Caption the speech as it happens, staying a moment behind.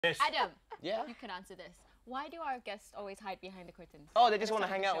Yes. Adam, Yeah? you can answer this. Why do our guests always hide behind the curtains? Oh, they just want to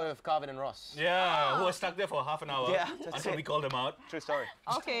hang out with Carvin and Ross. Yeah, who was stuck there for half an hour until it. we called them out. True story.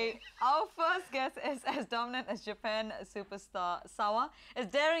 Okay, our first guest is as dominant as Japan superstar Sawa, as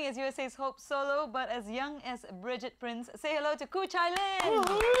daring as USA's Hope Solo, but as young as Bridget Prince. Say hello to Bego Cai Lin!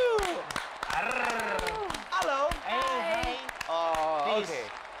 Hello. Hey. Oh, okay.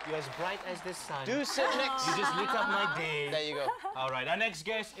 You're as bright as the sun. Do sit next. You just lit up my day. There you go. All right, our next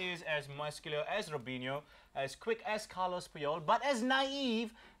guest is as muscular as Robinho, as quick as Carlos Puyol, but as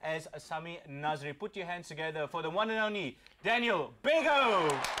naive as Sami Nasri. Put your hands together for the one and only Daniel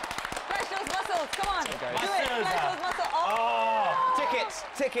Bego. Stretch those muscles, come on! Do it! Muscles, Stretch those muscles! Oh!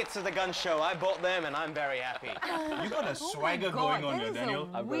 Tickets to the gun show. I bought them and I'm very happy. You got a swagger going on there, Daniel.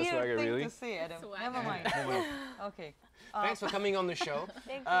 I've got a swagger, thing really? to say, Adam. Swagger. Never mind. Okay. Thanks for coming on the show.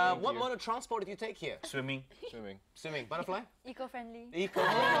 Thank you. What mode of transport did you take here? Swimming. Swimming. Butterfly? Eco-friendly.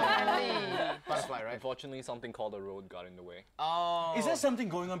 Butterfly, right? Unfortunately, something called a road got in the way. Oh. Is there something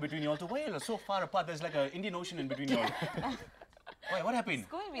going on between y'all? Why are you so far apart? There's like an Indian Ocean in between y'all. Wait, what happened? It's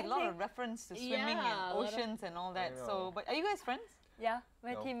going to be a lot of reference to swimming and oceans and all that. So, but are you guys friends? Yeah,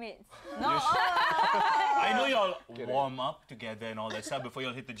 we're teammates. No. I know y'all warm up together and all that stuff before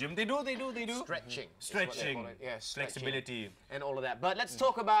y'all hit the gym. They do. Stretching. Stretching. Yeah, Flexibility. and all of that. But let's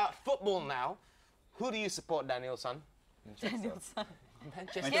talk about football now. Who do you support, Daniel, son? Danielson.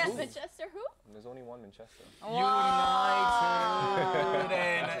 Manchester. Yes. Manchester who? There's only one Manchester. United.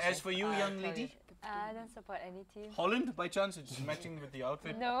 And as for you, young lady? I don't support any team. Holland, by chance, it's matching with the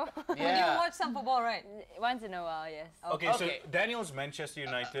outfit? No. Yeah. You watch some football, right? Once in a while, yes. Okay, Okay. so Daniel's Manchester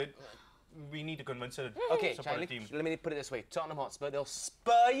United. We need to convince her to Okay, support Charlie, a team. let me put it this way. Tottenham Hotspur, they'll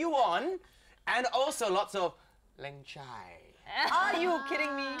spur you on, and also lots of Leng Chai. Are you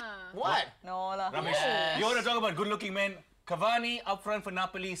kidding me? What? No lah. Ramesh, you want to talk about good-looking men? Cavani up front for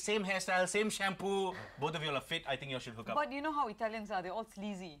Napoli, same hairstyle, same shampoo. Both of you are fit. I think you should hook up. But you know how Italians are, they're all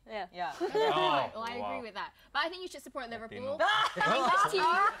sleazy. Yeah. Yeah. Oh, I agree with that. But I think you should support Liverpool. English team. You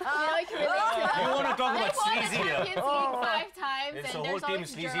know, you can relate to that. You want to talk about They won the sleazy? Champions League 5 times, It's and the whole there's team always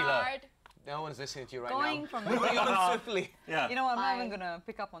sleazy lah. Gerrard. No one's listening to you right Going now. from Moving on swiftly. Yeah. You know what, I'm not Bye. even going to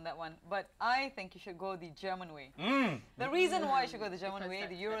pick up on that one. But I think you should go the German way. The reason why you should go the German way,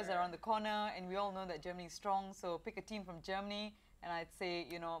 the Euros are around the corner, and we all know that Germany is strong, so pick a team from Germany, and I'd say,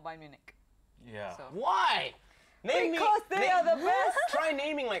 you know, Bayern Munich. Yeah. So. Why? Name Because they are the best. Try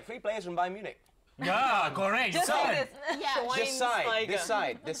naming like 3 players from Bayern Munich. Yeah, correct. Just Son. like this. Yeah. This side, this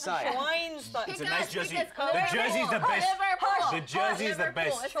side, this side. Schweinsteiger. It's a nice jersey. Because The jersey's the best. Liverpool. The jersey's the Liverpool.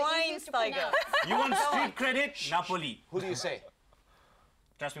 best. It's the easiest to Schweinsteiger. pronounce. You want street credit? Napoli. Who do you say?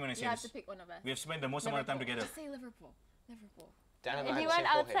 Trust me when I say You have to this. pick one of us. We have spent the most amount of time together. Just say Liverpool. Liverpool. Dan And you want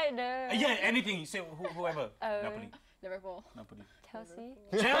outside the Yeah, anything. You say whoever. Napoli. Liverpool. Napoli. Chelsea.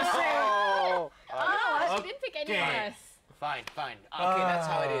 Chelsea! Oh! Oh, she didn't pick any Okay. of us. Fine, fine. Okay, that's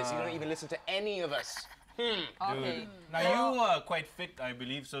how it is. You don't even listen to any of us. Okay. Now you are quite fit, I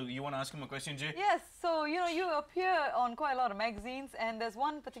believe, so you want to ask him a question, Jay? Yes, so you know you appear on quite a lot of magazines, and there's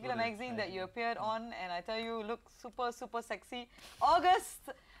one particular magazine that you appeared on, and I tell you, look super sexy.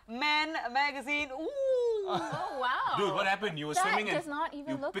 August Man magazine. Ooh. Oh, wow. Dude, what happened? You were That swimming does and not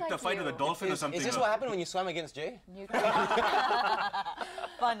even you look picked like a fight with a you. dolphin or something. Is this what happened when you swam against Jay?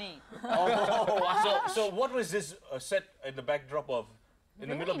 Funny. So what was this set at the backdrop of? In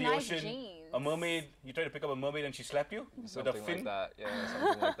the middle of the Very nice ocean, jeans. a mermaid, you tried to pick up a mermaid and she slapped you? With a Something fin? like that. Yeah,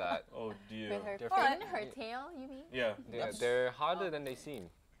 something like that. Oh dear. With her They're fin, her tail, you mean? Yeah. Yeah, they're harder than they seem.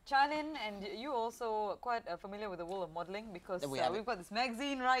 Cai Lin, and you also quite familiar with the world of modeling because We have it. we've got this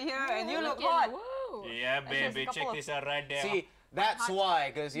magazine right here, and you look Looking- hot. Woo. Yeah, baby, couple check of- this out right there. See, that's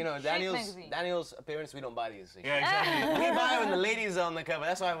why, because you know magazine. Daniel's appearance, we don't buy these. Yeah, exactly. We buy when the ladies are on the cover.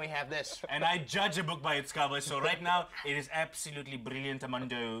 That's why we have this. And I judge a book by its cover, so right now it is absolutely brilliant,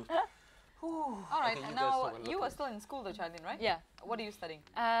 Amando. All right, Okay, you and guys now don't you look are still in school though, Cai Lin, right? Yeah. What are you studying?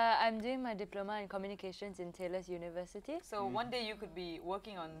 I'm doing my diploma in communications in Taylor's University. So one day you could be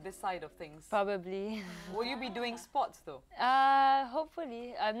working on this side of things. Probably. Will you be doing sports though?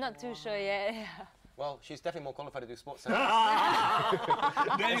 Hopefully. I'm not too sure yet. Well, she's definitely more qualified to do sports.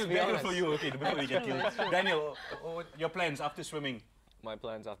 Daniel, be Daniel honest. for you, okay, before we get killed. Daniel, your plans after swimming? My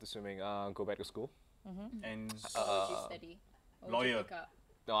plans after swimming, go back to school. And What would you study? What would you lawyer. pick up?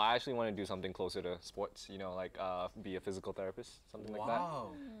 No, I actually want to do something closer to sports, you know, like be a physical therapist, something like that.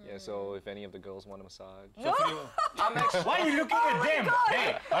 Wow. Yeah, so if any of the girls want a massage. I'm actually, Why are you looking at them?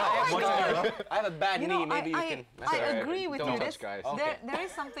 Hey, I have a bad You knee. know, Maybe you I can. agree with Don't you. touch guys. There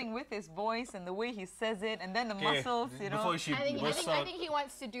is something with his voice and the way he says it, and then the muscles, you know. Before she I busts think out. he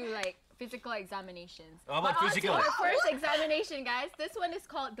wants to do like physical examinations. How about But physical? On to our first examination, guys. This one is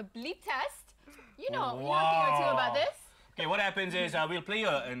called the bleep test. You know a thing or two about this. Okay, what happens is we'll play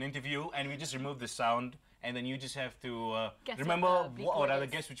an interview and we just remove the sound and then you just have to Guess remember what the bleep or word rather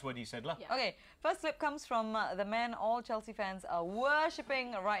is. guess which word he said. Yeah. Okay, first clip comes from the man all Chelsea fans are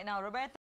worshipping right now, Roberto.